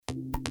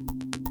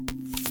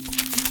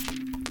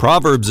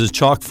Proverbs is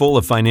chock full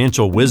of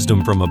financial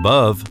wisdom from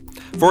above.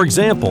 For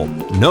example,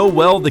 know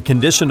well the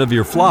condition of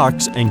your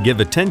flocks and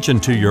give attention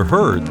to your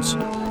herds.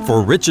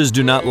 For riches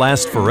do not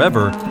last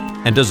forever,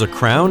 and does a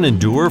crown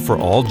endure for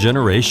all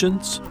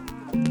generations?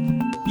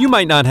 You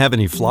might not have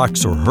any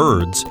flocks or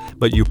herds,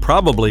 but you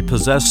probably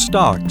possess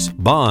stocks,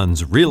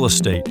 bonds, real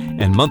estate,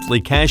 and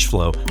monthly cash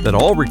flow that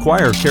all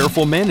require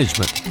careful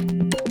management.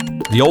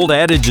 The old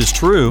adage is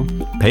true: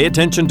 pay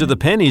attention to the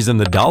pennies and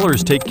the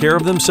dollars take care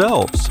of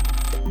themselves.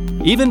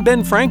 Even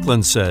Ben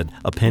Franklin said,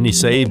 "A penny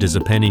saved is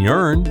a penny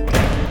earned."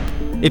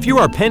 If you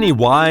are penny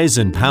wise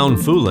and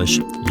pound foolish,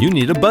 you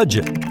need a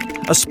budget,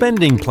 a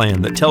spending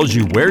plan that tells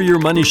you where your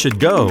money should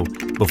go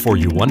before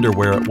you wonder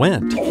where it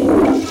went.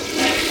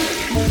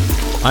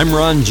 I'm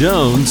Ron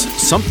Jones.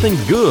 Something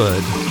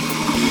Good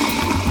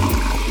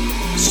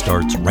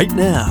starts right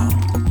now.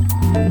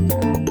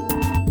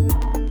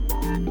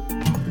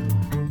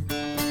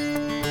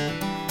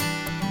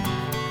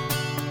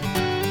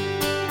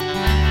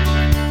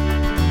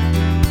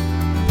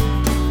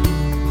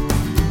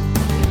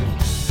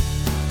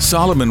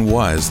 Solomon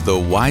was the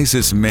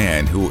wisest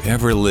man who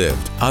ever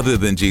lived, other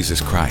than Jesus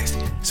Christ.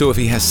 So if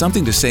he has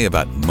something to say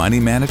about money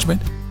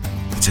management,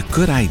 it's a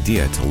good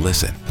idea to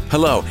listen.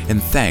 Hello,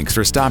 and thanks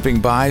for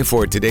stopping by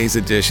for today's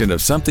edition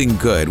of Something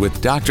Good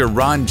with Dr.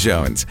 Ron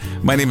Jones.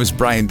 My name is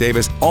Brian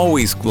Davis,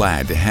 always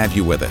glad to have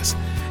you with us.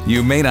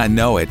 You may not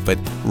know it, but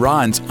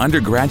Ron's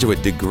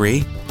undergraduate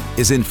degree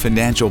is in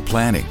financial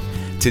planning.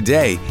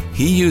 Today,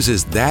 he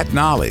uses that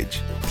knowledge,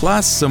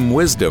 plus some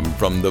wisdom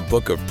from the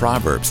book of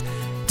Proverbs,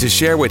 to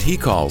share what he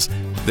calls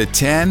the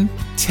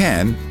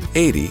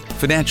 10-10-80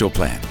 financial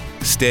plan.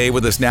 Stay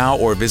with us now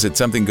or visit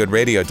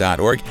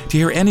somethinggoodradio.org to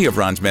hear any of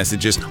Ron's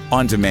messages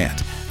on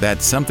demand.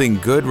 That's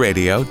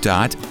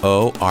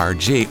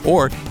somethinggoodradio.org,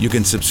 or you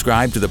can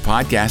subscribe to the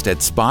podcast at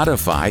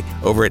Spotify,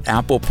 over at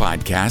Apple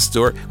Podcasts,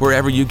 or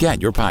wherever you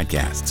get your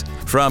podcasts.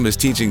 From his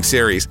teaching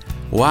series,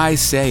 Wise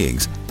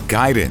Sayings,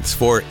 Guidance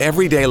for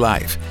Everyday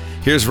Life,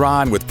 here's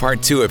Ron with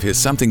part 2 of his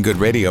Something Good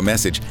Radio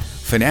message,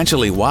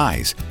 Financially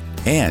Wise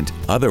and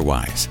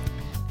Otherwise.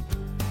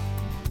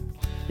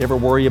 You ever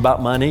worry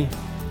about money?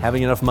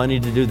 Having enough money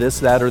to do this,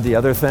 that, or the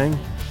other thing?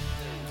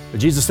 But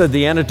Jesus said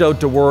the antidote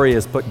to worry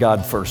is put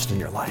God first in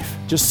your life.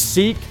 Just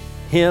seek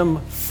Him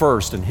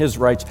first and His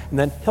rights, and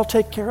then He'll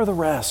take care of the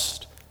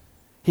rest.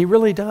 He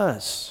really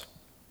does.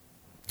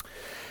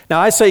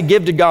 Now, I say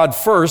give to God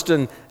first,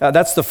 and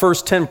that's the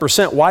first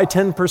 10%. Why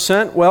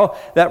 10%? Well,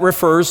 that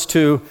refers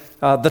to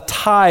the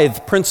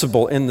tithe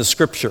principle in the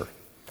Scripture.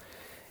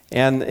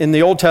 And in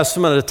the Old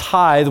Testament, a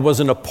tithe was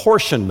an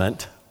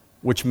apportionment,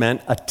 which meant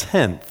a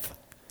tenth.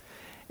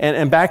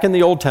 And back in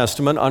the Old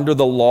Testament, under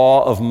the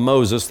law of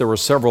Moses, there were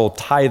several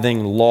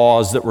tithing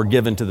laws that were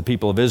given to the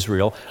people of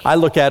Israel. I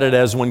look at it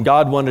as when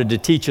God wanted to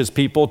teach His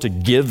people to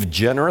give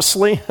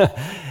generously,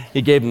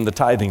 He gave them the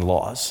tithing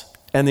laws.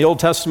 And the Old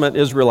Testament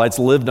Israelites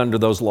lived under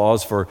those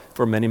laws for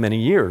many, many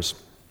years.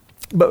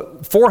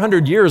 But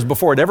 400 years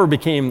before it ever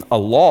became a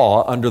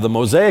law under the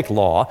Mosaic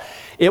law,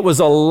 it was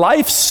a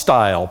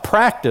lifestyle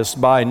practiced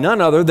by none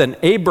other than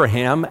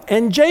Abraham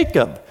and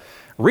Jacob.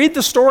 Read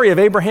the story of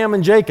Abraham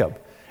and Jacob.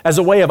 As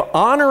a way of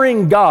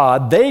honoring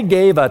God, they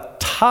gave a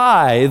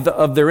tithe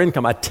of their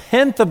income, a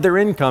tenth of their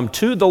income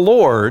to the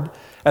Lord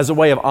as a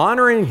way of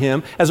honoring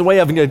Him, as a way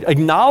of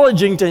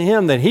acknowledging to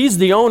Him that He's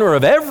the owner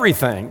of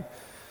everything,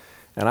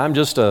 and I'm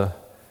just a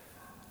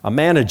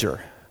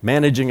manager,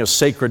 managing a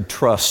sacred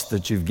trust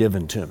that you've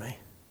given to me.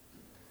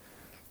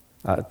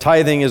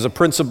 Tithing is a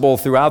principle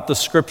throughout the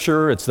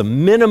Scripture. It's the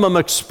minimum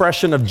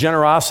expression of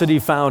generosity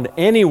found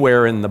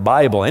anywhere in the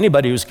Bible.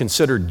 Anybody who's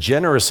considered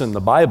generous in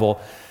the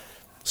Bible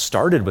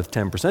started with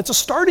 10%. It's a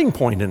starting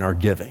point in our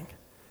giving.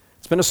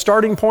 It's been a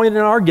starting point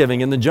in our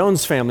giving in the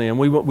Jones family, and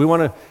we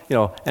want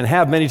to, and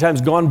have many times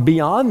gone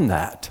beyond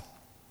that.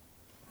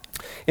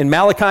 In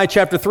Malachi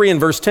chapter 3 and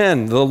verse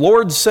 10, the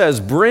Lord says,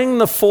 "Bring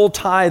the full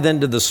tithe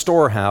into the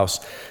storehouse,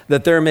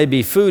 that there may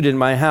be food in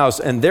my house,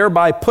 and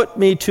thereby put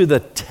me to the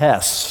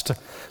test,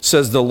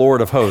 says the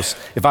Lord of hosts,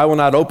 if I will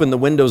not open the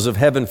windows of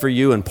heaven for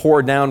you and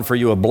pour down for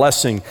you a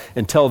blessing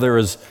until there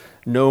is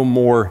no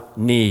more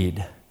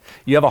need."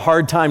 You have a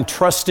hard time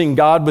trusting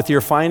God with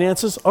your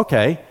finances?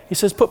 Okay. He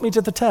says, put me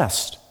to the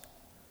test.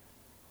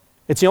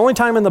 It's the only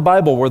time in the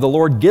Bible where the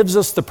Lord gives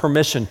us the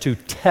permission to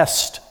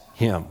test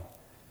Him.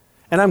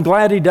 And I'm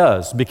glad He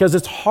does, because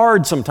it's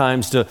hard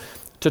sometimes to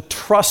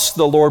trust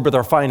the Lord with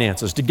our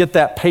finances, to get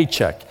that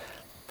paycheck.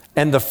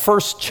 And the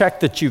first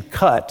check that you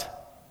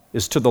cut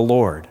is to the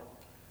Lord.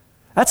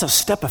 That's a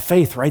step of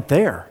faith right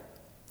there.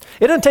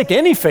 It doesn't take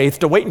any faith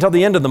to wait until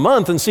the end of the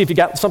month and see if you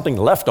got something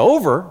left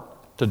over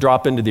to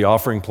drop into the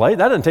offering plate.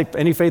 That doesn't take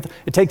any faith.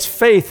 It takes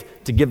faith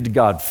to give to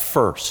God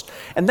first.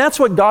 And that's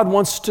what God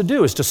wants to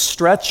do, is to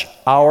stretch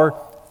our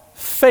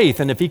faith.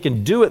 And if He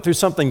can do it through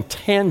something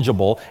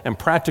tangible and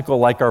practical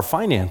like our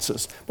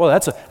finances, well,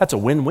 that's a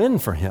win-win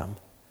for Him.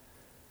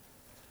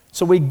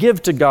 So we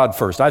give to God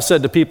first. I've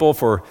said to people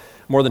for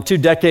more than 2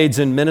 decades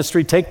in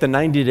ministry, take the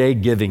 90-day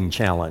giving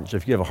challenge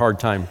if you have a hard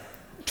time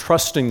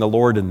trusting the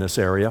Lord in this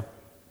area.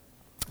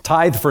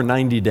 Tithe for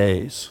 90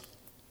 days.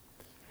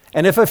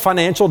 And if a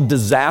financial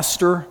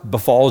disaster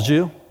befalls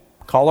you,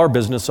 call our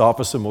business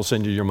office and we'll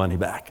send you your money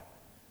back.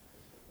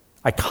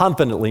 I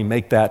confidently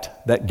make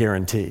that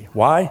guarantee.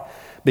 Why?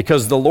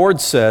 Because the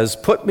Lord says,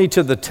 put me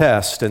to the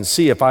test and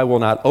see if I will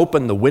not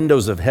open the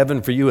windows of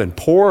heaven for you and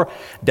pour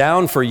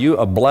down for you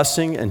a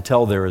blessing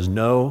until there is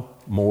no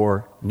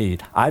more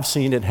need. I've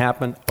seen it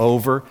happen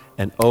over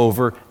and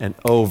over and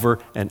over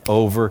and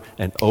over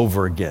and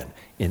over again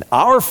in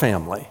our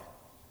family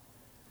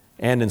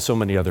and in so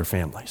many other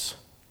families.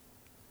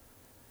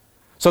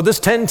 So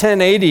this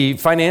 10-10-80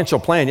 financial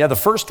plan, the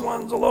first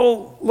one's a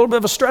little bit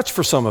of a stretch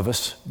for some of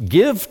us.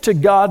 Give to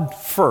God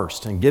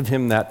first and give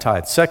him that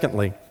tithe.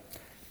 Secondly,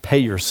 pay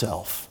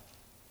yourself.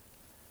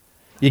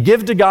 You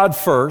give to God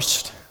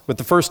first with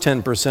the first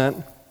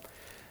 10%.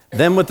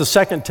 Then with the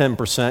second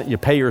 10%, you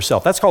pay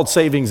yourself. That's called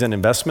savings and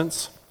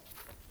investments.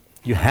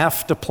 You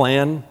have to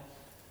plan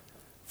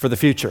for the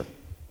future.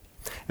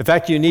 In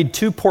fact, you need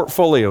two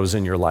portfolios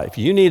in your life.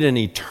 You need an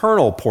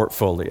eternal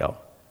portfolio.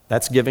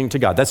 That's giving to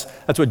God. That's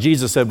what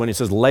Jesus said when he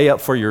says, lay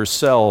up for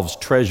yourselves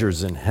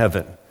treasures in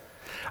heaven.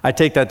 I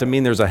take that to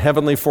mean there's a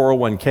heavenly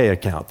 401k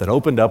account that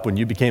opened up when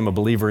you became a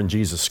believer in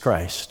Jesus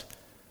Christ.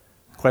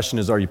 The question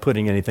is, are you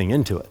putting anything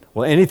into it?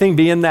 Will anything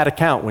be in that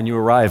account when you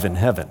arrive in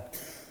heaven?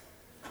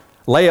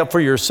 Lay up for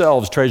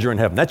yourselves treasure in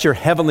heaven. That's your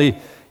heavenly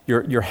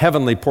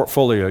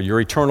portfolio,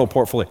 your eternal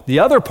portfolio. The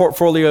other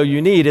portfolio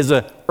you need is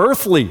an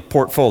earthly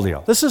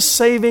portfolio. This is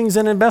savings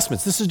and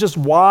investments. This is just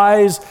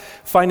wise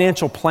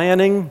financial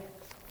planning.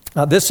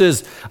 This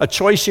is a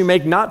choice you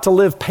make not to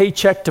live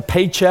paycheck to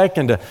paycheck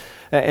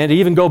and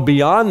even go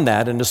beyond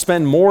that and to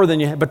spend more than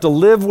you have, but to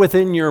live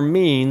within your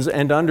means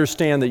and to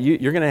understand that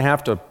you're going to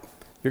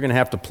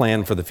have to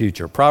plan for the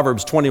future.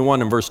 Proverbs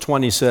 21 and verse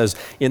 20 says,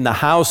 in the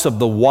house of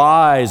the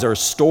wise are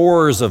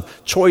stores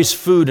of choice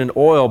food and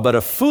oil, but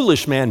a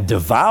foolish man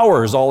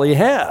devours all he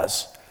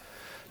has.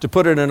 To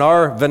put it in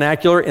our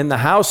vernacular, in the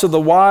house of the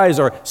wise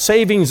are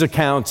savings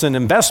accounts and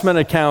investment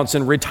accounts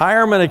and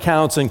retirement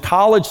accounts and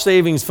college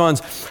savings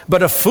funds,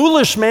 but a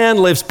foolish man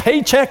lives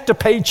paycheck to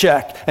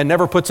paycheck and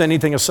never puts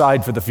anything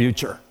aside for the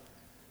future.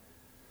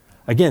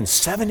 Again,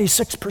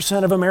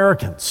 76% of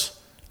Americans,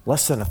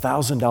 less than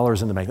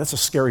 $1,000 in the bank. That's a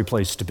scary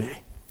place to be.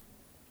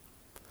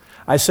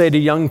 I say to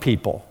young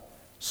people,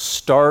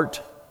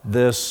 start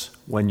this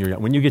when you're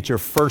young. When you get your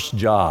first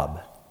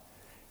job,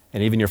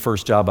 and even your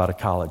first job out of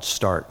college,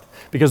 start.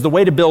 Because the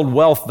way to build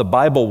wealth the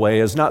Bible way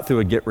is not through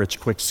a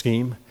get-rich-quick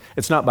scheme.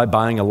 It's not by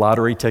buying a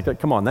lottery ticket.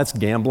 Come on, that's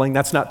gambling.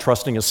 That's not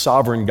trusting a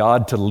sovereign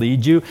God to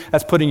lead you.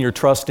 That's putting your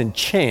trust in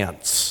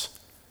chance.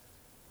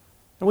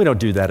 And we don't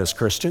do that as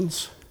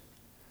Christians.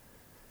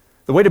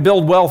 The way to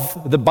build wealth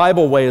the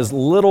Bible way is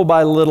little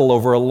by little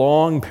over a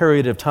long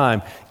period of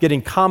time,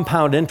 getting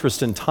compound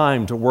interest in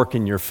time to work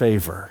in your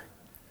favor,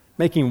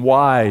 making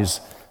wise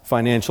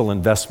financial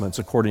investments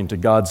according to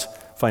God's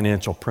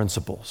financial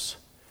principles.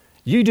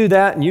 You do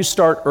that and you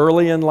start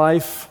early in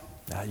life,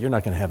 you're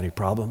not going to have any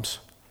problems.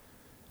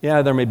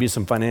 Yeah, there may be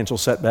some financial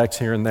setbacks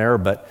here and there,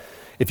 but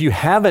if you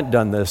haven't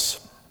done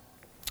this,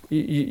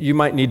 you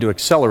might need to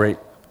accelerate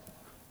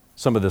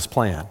some of this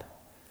plan.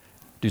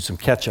 Do some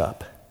catch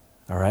up,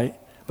 all right?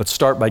 But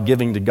start by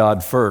giving to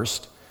God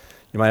first.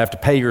 You might have to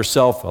pay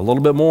yourself a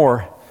little bit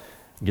more,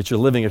 get your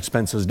living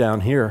expenses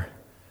down here,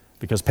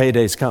 because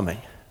payday's coming,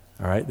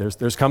 all right?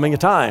 There's coming a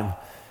time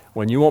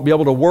when you won't be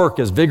able to work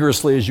as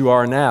vigorously as you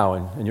are now,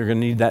 and you're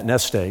going to need that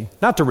nest egg,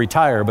 not to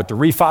retire, but to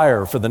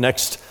refire for the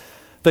next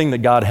thing that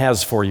God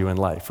has for you in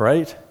life,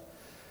 right?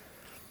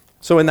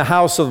 So in the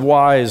house of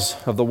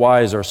the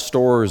wise are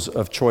stores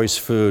of choice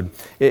food.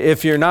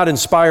 If you're not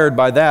inspired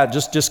by that,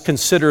 just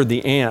consider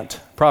the ant.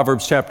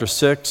 Proverbs chapter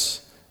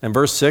 6 and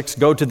verse 6,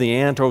 go to the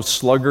ant, O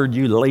sluggard,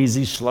 you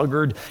lazy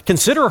sluggard.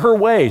 Consider her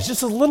ways,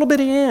 just a little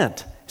bitty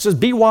ant. It says,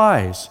 be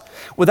wise.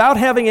 Without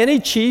having any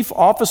chief,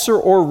 officer,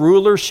 or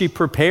ruler, she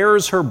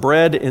prepares her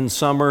bread in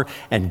summer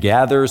and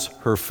gathers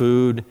her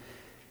food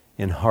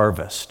in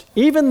harvest.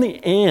 Even the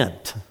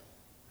ant,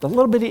 the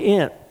little bitty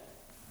ant,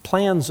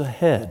 plans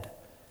ahead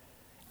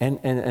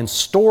and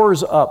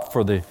stores up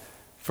for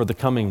the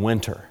coming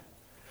winter.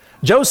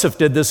 Joseph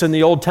did this in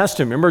the Old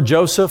Testament. Remember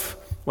Joseph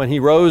when he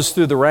rose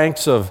through the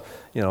ranks of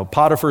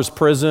Potiphar's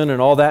prison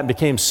and all that and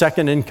became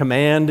second in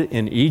command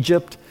in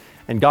Egypt?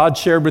 And God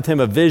shared with him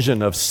a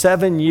vision of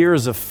 7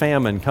 years of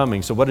famine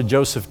coming. So what did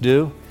Joseph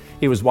do?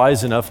 He was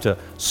wise enough to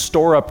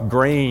store up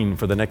grain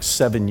for the next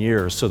 7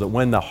 years so that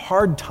when the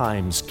hard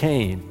times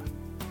came,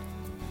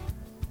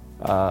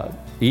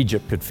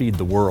 Egypt could feed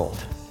the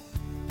world.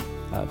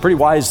 Pretty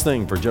wise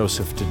thing for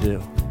Joseph to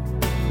do.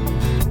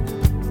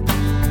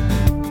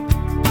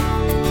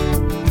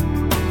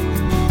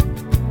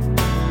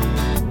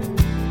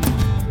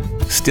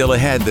 Still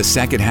ahead, the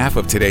second half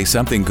of today's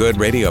Something Good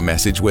radio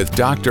message with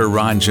Dr.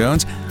 Ron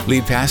Jones,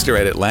 lead pastor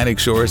at Atlantic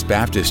Shores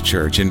Baptist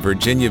Church in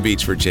Virginia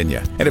Beach,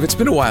 Virginia. And if it's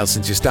been a while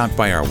since you stopped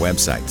by our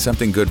website,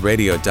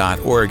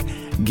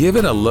 somethinggoodradio.org, give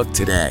it a look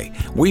today.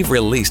 We've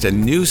released a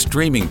new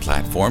streaming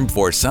platform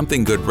for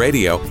Something Good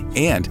Radio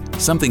and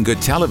Something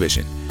Good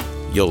Television.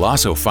 You'll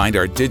also find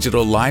our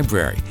digital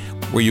library,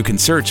 where you can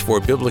search for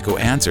biblical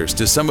answers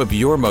to some of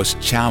your most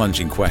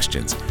challenging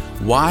questions.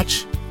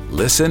 Watch,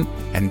 listen,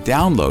 and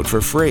download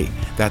for free.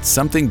 That's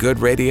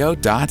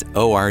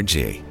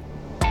somethinggoodradio.org.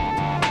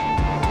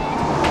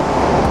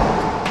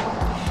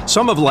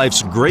 Some of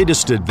life's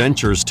greatest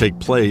adventures take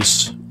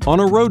place on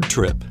a road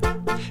trip.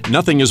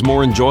 Nothing is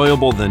more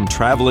enjoyable than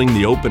traveling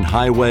the open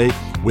highway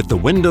with the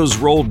windows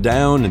rolled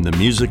down and the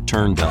music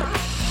turned up.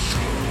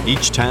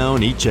 Each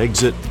town, each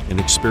exit, an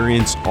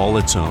experience all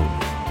its own.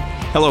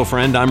 Hello,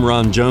 friend. I'm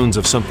Ron Jones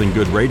of Something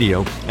Good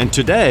Radio, and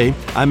today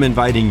I'm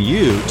inviting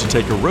you to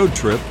take a road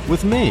trip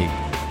with me.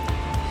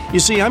 You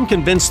see, I'm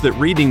convinced that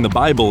reading the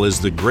Bible is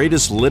the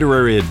greatest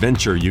literary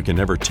adventure you can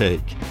ever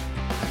take.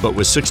 But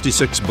with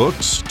 66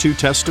 books, 2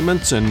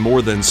 testaments, and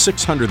more than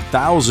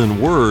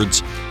 600,000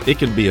 words, it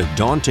can be a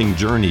daunting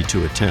journey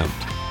to attempt.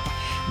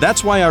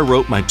 That's why I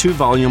wrote my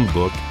 2-volume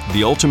book,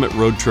 The Ultimate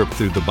Road Trip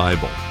Through the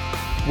Bible,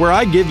 where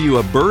I give you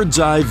a bird's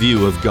eye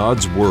view of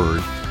God's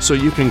Word so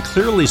you can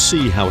clearly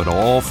see how it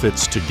all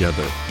fits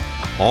together.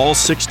 All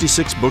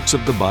 66 books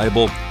of the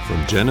Bible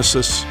from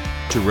Genesis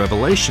to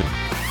Revelation.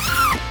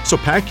 So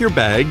pack your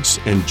bags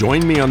and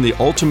join me on the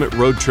ultimate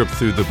road trip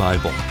through the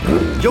Bible.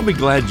 You'll be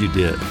glad you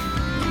did.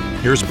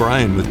 Here's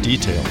Brian with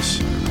details.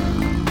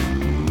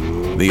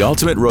 The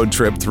Ultimate Road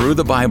Trip Through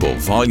the Bible,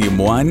 Volume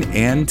 1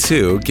 and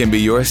 2 can be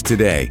yours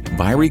today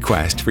by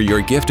request for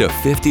your gift of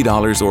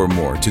 $50 or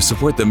more to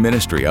support the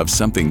ministry of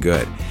Something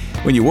Good.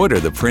 When you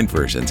order the print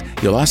versions,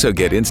 you'll also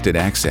get instant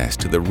access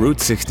to the Route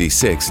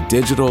 66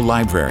 Digital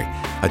Library,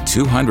 a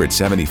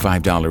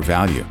 $275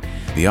 value.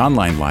 The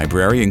online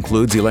library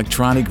includes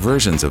electronic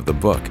versions of the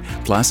book,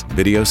 plus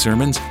video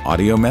sermons,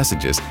 audio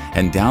messages,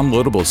 and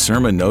downloadable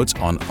sermon notes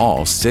on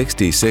all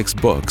 66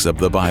 books of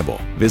the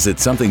Bible. Visit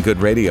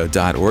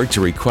somethinggoodradio.org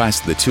to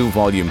request the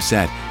 2-volume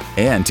set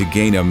and to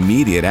gain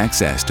immediate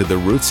access to the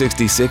Route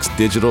 66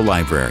 Digital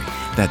Library.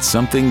 That's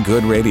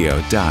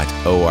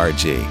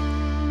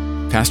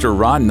somethinggoodradio.org. Pastor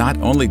Ron,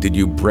 not only did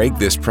you break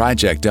this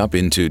project up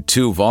into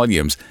 2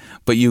 volumes,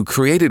 but you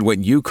created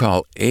what you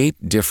call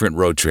 8 different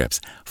road trips,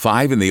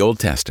 5 in the Old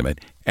Testament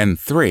and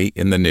 3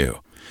 in the New.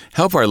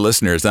 Help our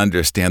listeners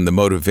understand the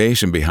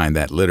motivation behind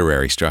that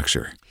literary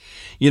structure.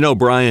 You know,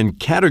 Brian,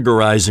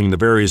 categorizing the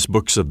various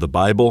books of the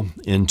Bible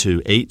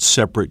into 8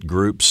 separate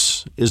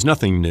groups is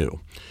nothing new.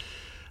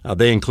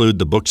 They include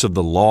the books of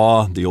the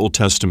law, the Old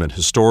Testament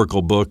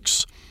historical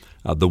books,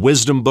 the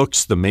wisdom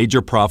books, the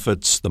major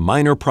prophets, the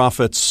minor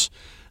prophets.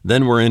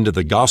 Then we're into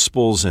the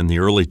Gospels and the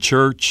early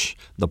church,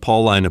 the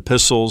Pauline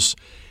epistles,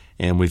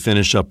 and we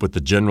finish up with the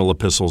general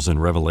epistles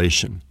and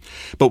Revelation.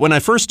 But when I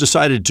first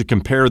decided to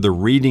compare the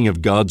reading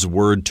of God's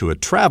Word to a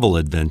travel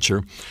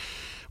adventure,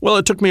 well,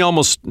 it took me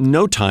almost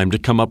no time to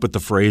come up with the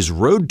phrase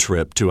road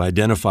trip to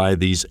identify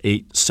these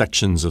 8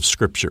 sections of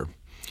Scripture.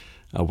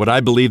 What I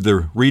believe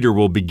the reader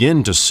will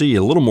begin to see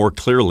a little more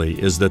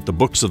clearly is that the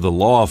books of the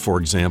law, for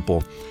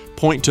example,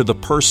 point to the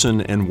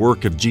person and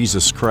work of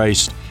Jesus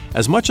Christ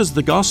as much as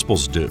the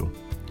Gospels do.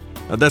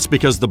 That's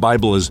because the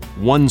Bible is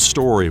one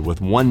story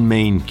with one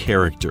main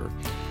character.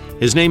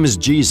 His name is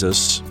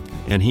Jesus,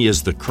 and he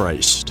is the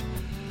Christ.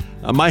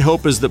 My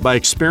hope is that by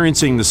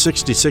experiencing the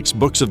 66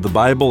 books of the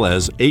Bible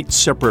as 8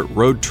 separate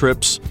road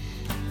trips,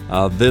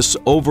 this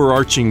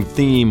overarching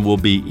theme will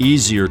be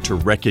easier to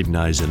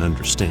recognize and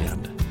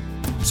understand.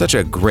 Such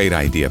a great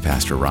idea,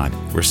 Pastor Ron.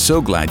 We're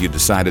so glad you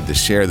decided to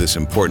share this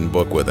important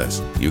book with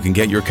us. You can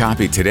get your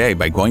copy today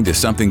by going to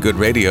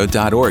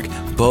somethinggoodradio.org.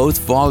 Both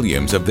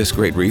volumes of this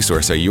great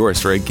resource are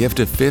yours for a gift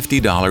of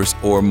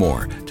 $50 or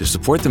more to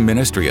support the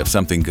ministry of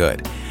Something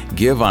Good.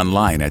 Give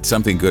online at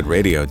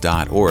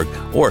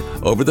somethinggoodradio.org or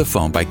over the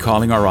phone by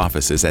calling our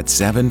offices at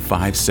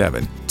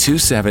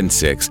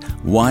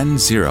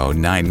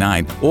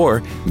 757-276-1099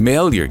 or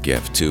mail your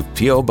gift to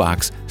P.O.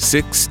 Box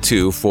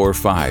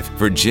 6245,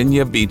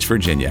 Virginia Beach,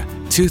 Virginia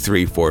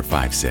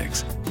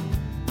 23456.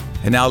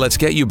 And now let's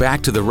get you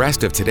back to the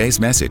rest of today's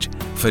message,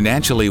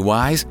 financially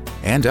wise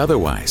and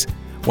otherwise.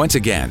 Once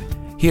again,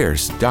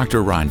 here's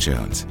Dr. Ron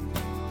Jones.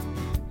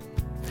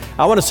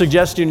 I want to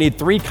suggest you need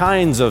 3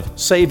 kinds of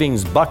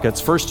savings buckets.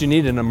 First, you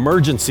need an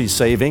emergency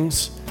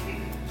savings.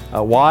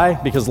 Why?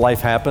 Because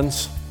life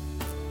happens.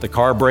 The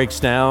car breaks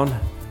down,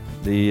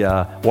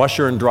 the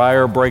washer and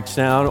dryer breaks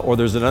down, or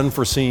there's an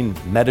unforeseen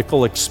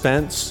medical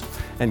expense.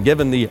 And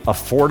given the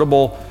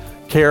affordable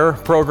care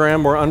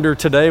program we're under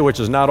today, which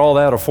is not all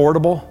that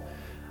affordable,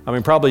 I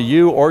mean, probably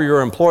you or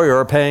your employer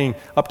are paying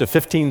up to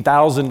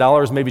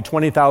 $15,000, maybe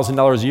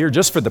 $20,000 a year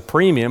just for the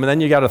premium, and then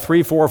you got a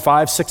 $3,000, $4,000,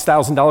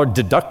 $5,000, $6,000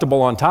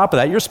 deductible on top of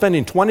that. You're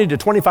spending $20,000 to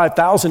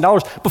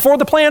 $25,000 before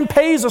the plan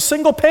pays a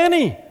single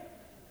penny.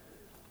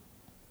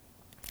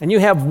 And you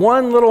have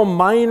one little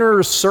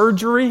minor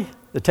surgery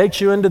that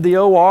takes you into the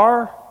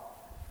OR,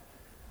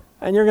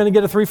 and you're going to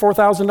get a $3,000,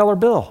 $4,000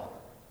 bill.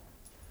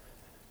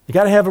 You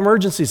got to have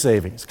emergency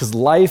savings because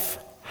life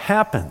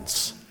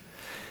happens.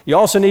 You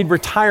also need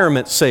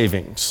retirement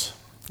savings.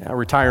 Now,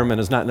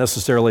 retirement is not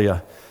necessarily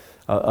a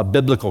a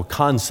biblical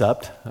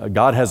concept.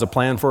 God has a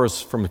plan for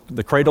us from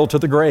the cradle to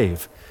the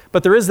grave.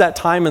 But there is that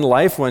time in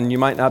life when you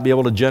might not be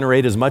able to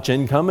generate as much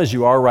income as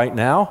you are right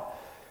now,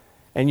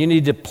 and you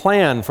need to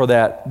plan for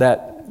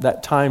that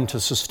time to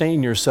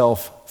sustain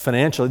yourself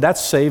financially. That's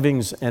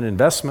savings and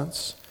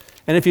investments.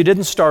 And if you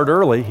didn't start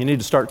early, you need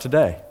to start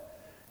today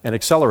and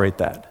accelerate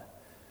that,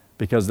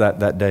 because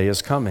that day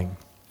is coming.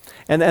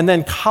 And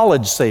then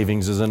college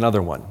savings is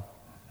another one.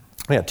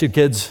 We have 2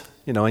 kids,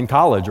 in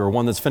college, or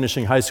one that's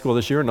finishing high school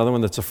this year, another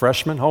one that's a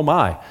freshman. Oh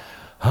my,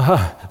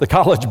 the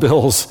college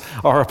bills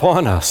are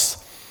upon us.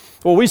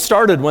 Well, we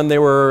started when they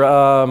were,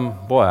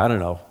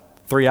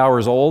 3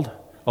 hours old,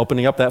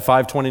 opening up that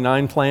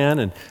 529 plan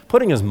and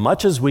putting as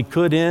much as we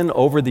could in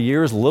over the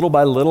years, little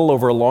by little,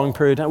 over a long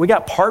period of time. We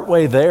got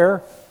partway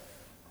there,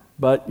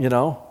 but,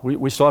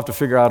 we still have to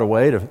figure out a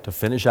way to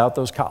finish out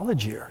those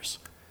college years.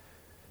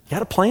 You got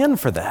to plan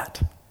for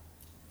that.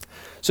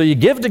 So you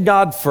give to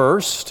God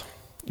first,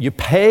 you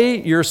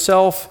pay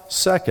yourself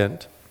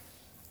second,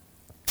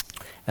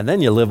 and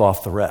then you live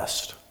off the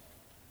rest.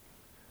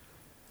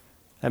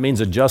 That means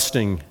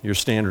adjusting your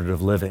standard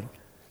of living.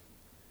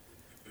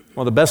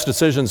 One of the best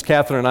decisions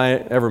Catherine and I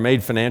ever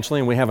made financially,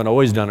 and we haven't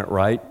always done it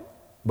right,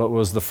 but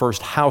was the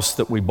first house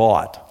that we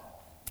bought.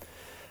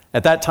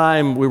 At that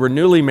time, we were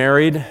newly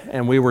married,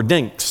 and we were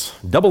dinks.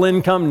 Double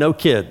income, no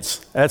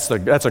kids. That's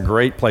a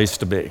great place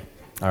to be,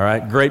 all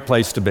right? Great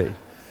place to be.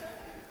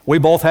 We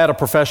both had a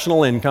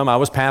professional income. I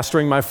was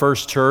pastoring my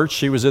first church.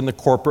 She was in the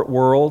corporate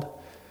world.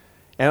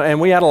 And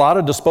we had a lot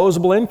of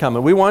disposable income.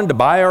 And we wanted to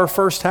buy our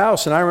first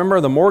house. And I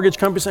remember the mortgage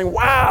company saying,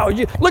 wow,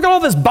 look at all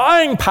this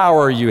buying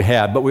power you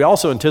had. But we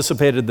also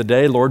anticipated the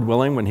day, Lord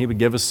willing, when he would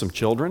give us some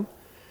children.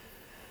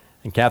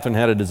 And Catherine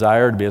had a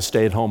desire to be a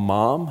stay-at-home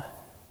mom.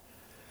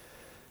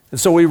 And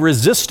so we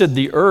resisted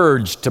the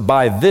urge to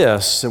buy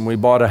this, and we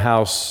bought a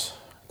house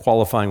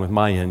qualifying with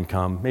my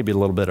income, maybe a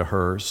little bit of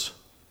hers.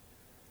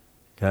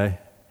 Okay?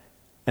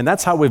 And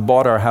that's how we've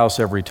bought our house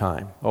every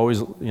time,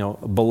 always,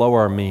 below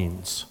our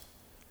means.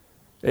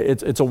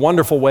 It's a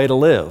wonderful way to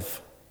live,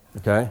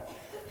 okay?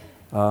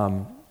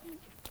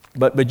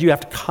 But you have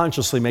to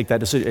consciously make that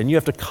decision, and you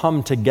have to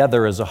come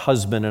together as a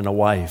husband and a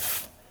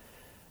wife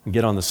and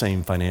get on the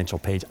same financial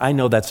page. I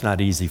know that's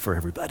not easy for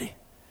everybody.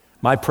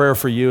 My prayer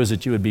for you is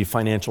that you would be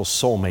financial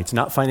soulmates,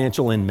 not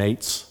financial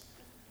inmates,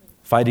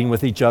 fighting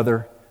with each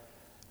other,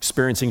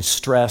 experiencing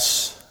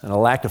stress and a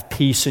lack of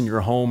peace in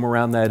your home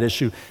around that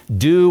issue.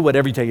 Do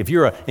whatever you take. If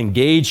you're an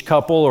engaged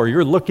couple or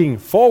you're looking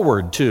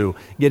forward to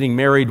getting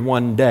married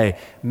one day,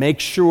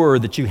 make sure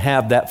that you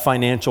have that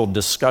financial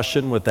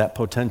discussion with that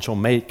potential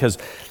mate, because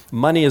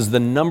money is the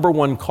number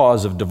one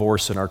cause of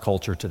divorce in our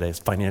culture today. It's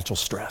financial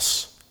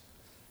stress.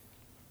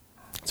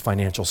 It's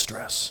financial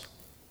stress.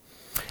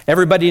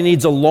 Everybody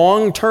needs a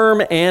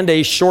long-term and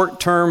a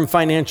short-term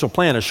financial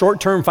plan. A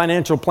short-term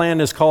financial plan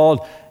is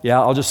called,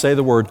 I'll just say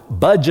the word,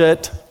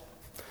 budget.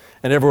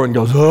 And everyone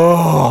goes,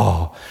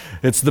 oh,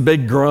 it's the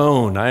big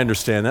groan. I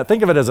understand that.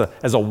 Think of it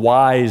as a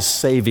wise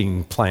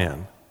saving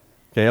plan.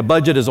 Okay, a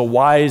budget is a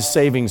wise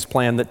savings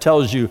plan that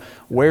tells you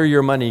where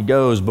your money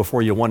goes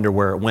before you wonder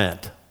where it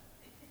went.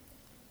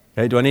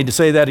 Okay, do I need to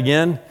say that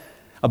again?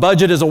 A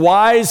budget is a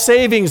wise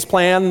savings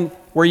plan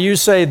where you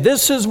say,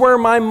 this is where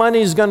my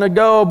money's going to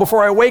go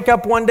before I wake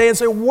up one day and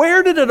say,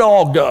 where did it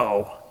all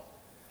go?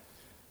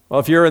 Well,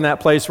 if you're in that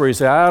place where you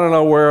say, I don't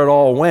know where it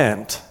all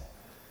went,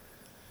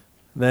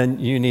 then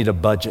you need a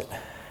budget.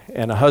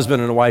 And a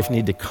husband and a wife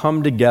need to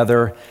come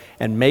together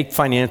and make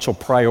financial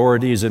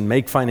priorities and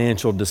make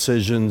financial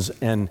decisions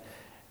and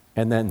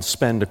then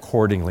spend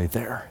accordingly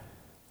there.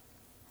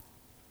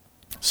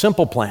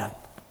 Simple plan.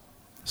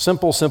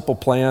 Simple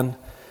plan.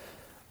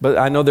 But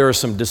I know there are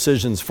some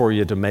decisions for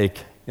you to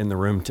make in the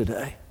room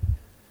today.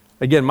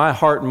 Again, my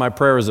heart and my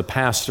prayer as a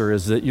pastor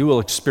is that you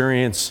will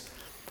experience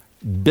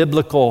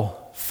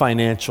biblical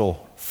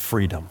financial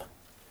freedom.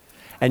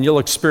 And you'll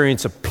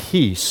experience a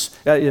peace.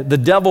 The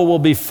devil will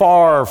be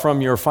far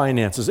from your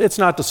finances. It's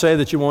not to say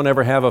that you won't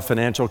ever have a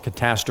financial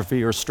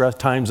catastrophe or stress,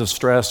 times of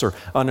stress or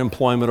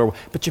unemployment,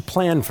 but you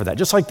plan for that.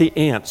 Just like the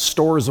ant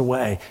stores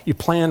away, you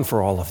plan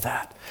for all of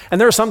that. And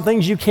there are some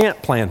things you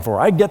can't plan for.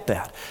 I get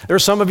that. There are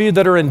some of you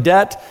that are in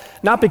debt,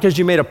 not because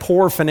you made a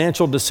poor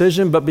financial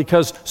decision, but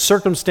because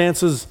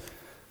circumstances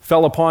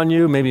fell upon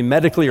you, maybe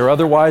medically or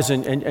otherwise,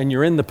 and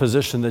you're in the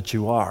position that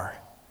you are.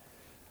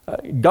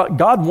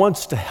 God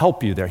wants to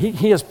help you there.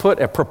 He has put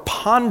a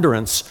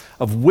preponderance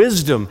of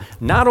wisdom,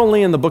 not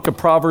only in the book of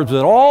Proverbs,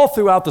 but all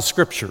throughout the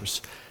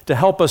scriptures, to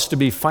help us to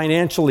be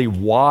financially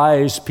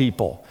wise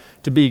people,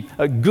 to be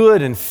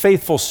good and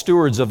faithful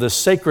stewards of the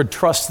sacred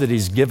trust that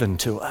He's given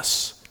to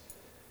us.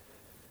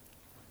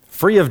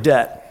 Free of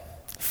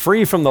debt,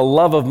 free from the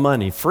love of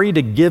money, free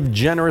to give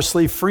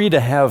generously, free to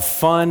have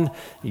fun.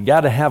 You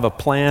got to have a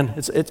plan.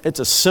 It's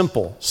a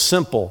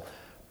simple,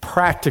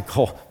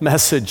 practical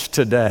message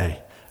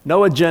today.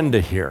 No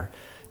agenda here.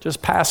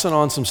 Just passing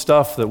on some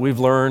stuff that we've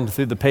learned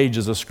through the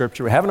pages of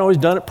Scripture. We haven't always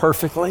done it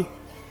perfectly,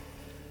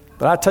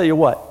 but I tell you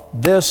what,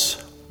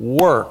 this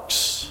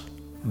works.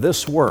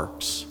 This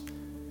works.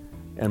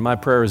 And my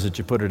prayer is that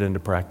you put it into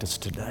practice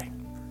today.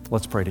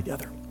 Let's pray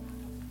together.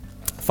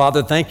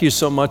 Father, thank you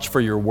so much for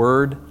your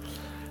word.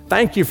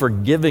 Thank you for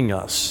giving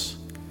us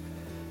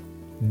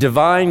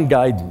divine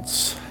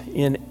guidance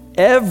in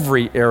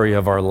every area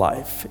of our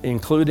life,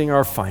 including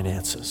our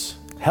finances.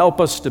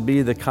 Help us to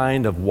be the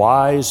kind of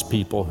wise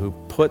people who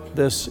put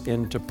this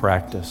into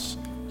practice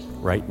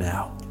right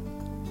now.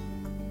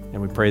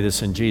 And we pray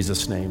this in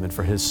Jesus' name and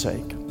for his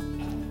sake.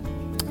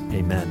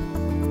 Amen.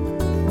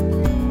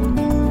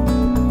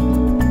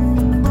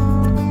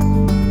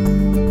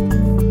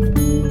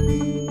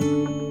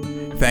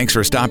 Thanks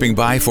for stopping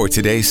by for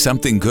today's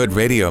Something Good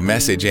radio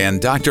message,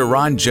 and Dr.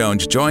 Ron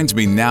Jones joins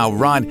me now.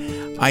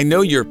 Ron, I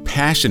know you're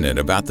passionate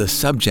about the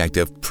subject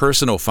of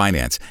personal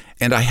finance,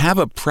 and I have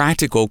a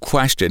practical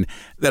question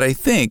that I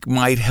think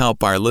might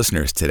help our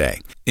listeners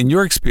today. In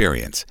your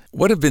experience,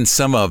 what have been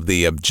some of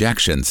the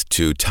objections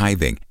to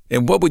tithing,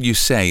 and what would you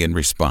say in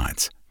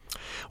response?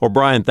 Well,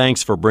 Brian,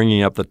 thanks for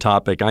bringing up the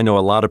topic. I know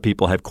a lot of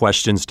people have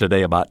questions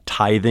today about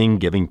tithing,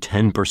 giving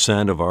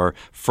 10% of our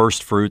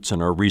first fruits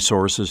and our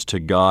resources to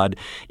God.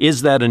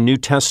 Is that a New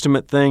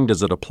Testament thing?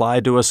 Does it apply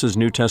to us as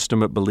New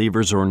Testament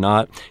believers or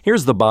not?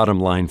 Here's the bottom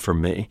line for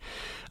me.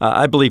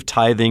 I believe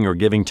tithing or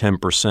giving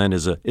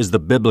 10% is the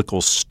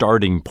biblical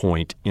starting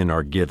point in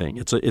our giving.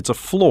 It's a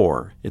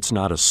floor. It's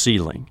not a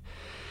ceiling.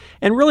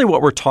 And really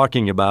what we're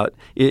talking about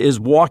is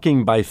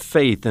walking by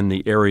faith in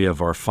the area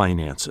of our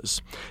finances.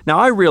 Now,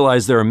 I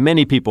realize there are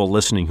many people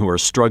listening who are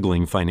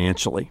struggling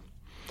financially.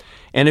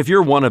 And if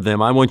you're one of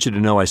them, I want you to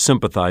know I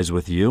sympathize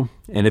with you.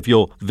 And if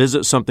you'll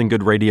visit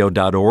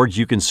somethinggoodradio.org,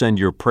 you can send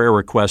your prayer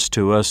request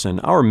to us, and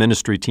our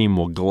ministry team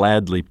will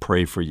gladly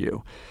pray for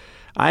you.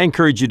 I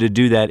encourage you to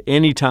do that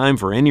anytime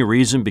for any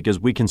reason because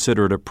we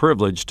consider it a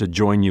privilege to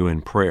join you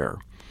in prayer.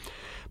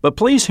 But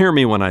please hear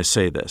me when I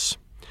say this.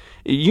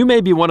 You may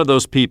be one of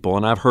those people,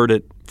 and I've heard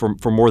it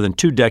for more than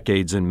 2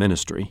 decades in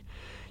ministry.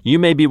 You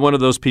may be one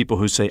of those people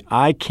who say,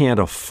 I can't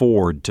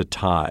afford to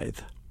tithe.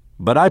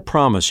 But I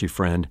promise you,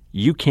 friend,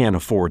 you can't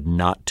afford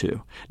not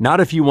to. Not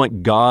if you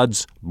want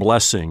God's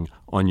blessing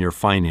on your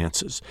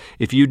finances.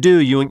 If you do,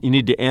 you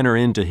need to enter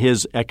into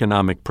His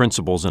economic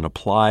principles and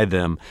apply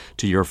them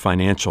to your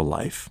financial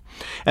life.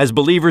 As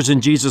believers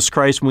in Jesus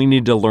Christ, we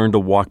need to learn to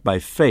walk by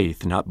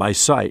faith, not by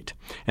sight.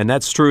 And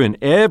that's true in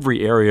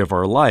every area of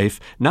our life,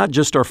 not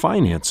just our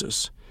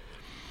finances.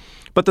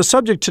 But the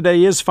subject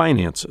today is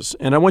finances,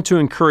 and I want to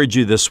encourage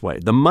you this way.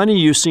 The money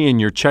you see in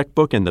your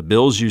checkbook and the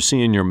bills you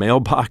see in your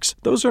mailbox,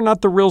 those are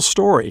not the real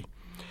story.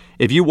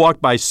 If you walk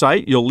by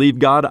sight, you'll leave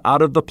God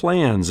out of the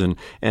plans,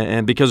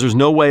 and because there's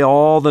no way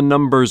all the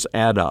numbers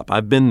add up.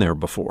 I've been there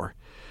before.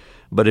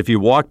 But if you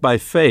walk by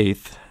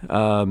faith,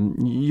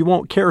 you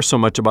won't care so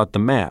much about the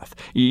math.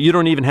 You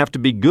don't even have to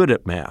be good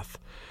at math.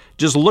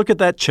 Just look at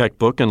that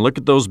checkbook and look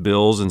at those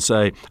bills and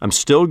say, I'm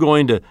still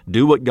going to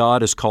do what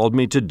God has called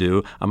me to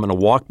do. I'm going to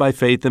walk by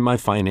faith in my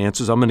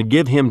finances. I'm going to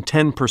give Him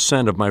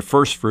 10% of my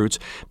first fruits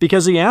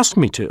because He asked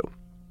me to.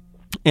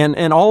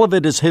 And all of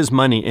it is His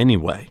money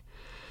anyway.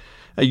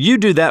 You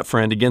do that,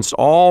 friend, against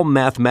all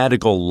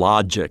mathematical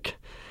logic,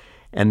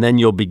 and then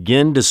you'll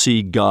begin to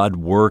see God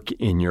work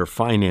in your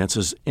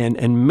finances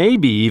and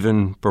maybe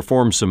even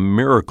perform some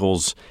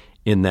miracles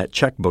in that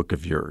checkbook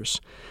of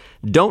yours.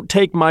 Don't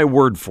take my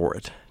word for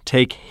it.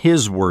 Take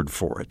His word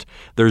for it.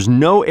 There's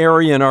no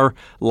area in our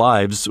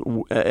lives,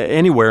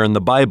 anywhere in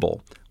the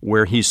Bible,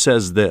 where He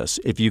says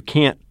this, if you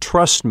can't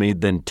trust me,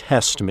 then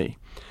test me.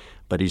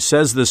 But He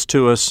says this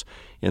to us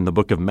in the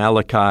book of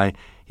Malachi.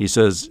 He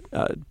says,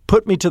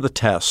 put me to the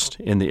test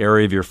in the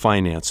area of your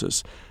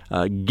finances.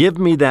 Give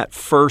me that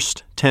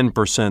first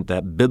 10%,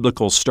 that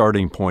biblical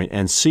starting point,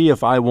 and see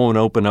if I won't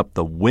open up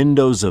the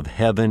windows of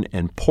heaven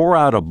and pour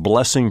out a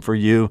blessing for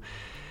you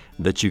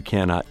that you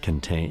cannot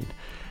contain.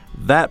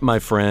 That, my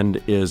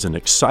friend, is an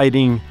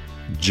exciting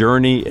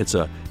journey. It's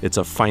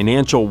a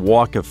financial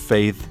walk of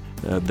faith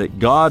that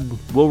God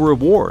will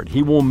reward.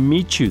 He will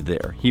meet you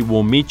there. He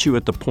will meet you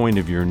at the point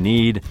of your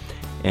need,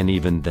 and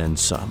even then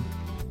some.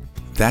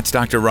 That's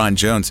Dr. Ron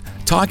Jones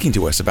talking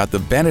to us about the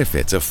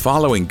benefits of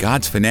following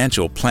God's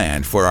financial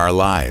plan for our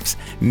lives.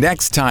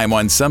 Next time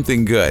on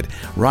Something Good,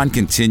 Ron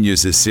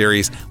continues his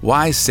series,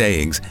 Wise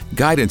Sayings,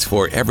 Guidance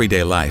for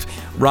Everyday Life.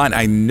 Ron,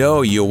 I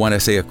know you'll want to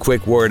say a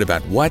quick word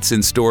about what's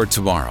in store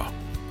tomorrow.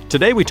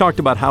 Today we talked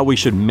about how we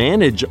should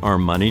manage our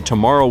money.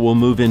 Tomorrow we'll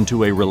move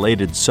into a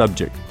related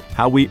subject,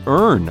 how we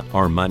earn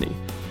our money.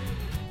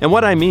 And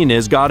what I mean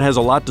is God has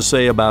a lot to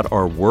say about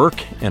our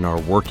work and our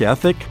work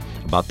ethic,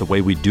 about the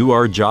way we do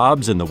our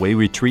jobs and the way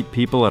we treat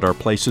people at our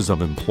places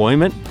of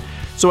employment.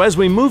 So as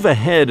we move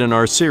ahead in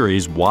our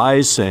series,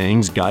 Wise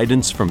Sayings,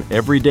 Guidance from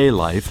Everyday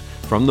Life,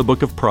 from the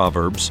book of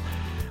Proverbs,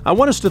 I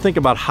want us to think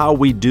about how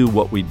we do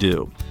what we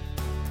do.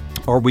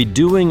 Are we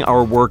doing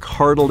our work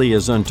heartily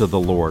as unto the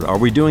Lord? Are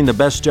we doing the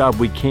best job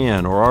we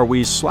can, or are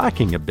we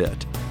slacking a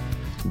bit?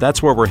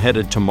 That's where we're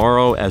headed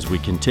tomorrow as we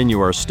continue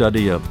our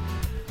study of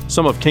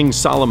some of King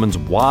Solomon's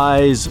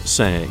wise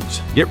sayings.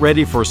 Get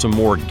ready for some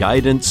more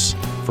guidance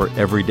for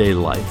everyday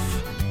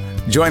life.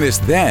 Join us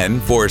then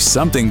for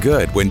Something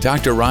Good when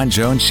Dr. Ron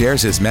Jones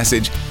shares his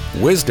message,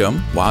 Wisdom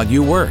While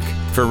You Work.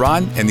 For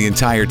Ron and the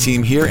entire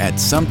team here at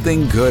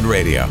Something Good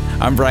Radio,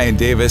 I'm Brian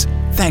Davis.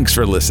 Thanks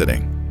for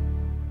listening.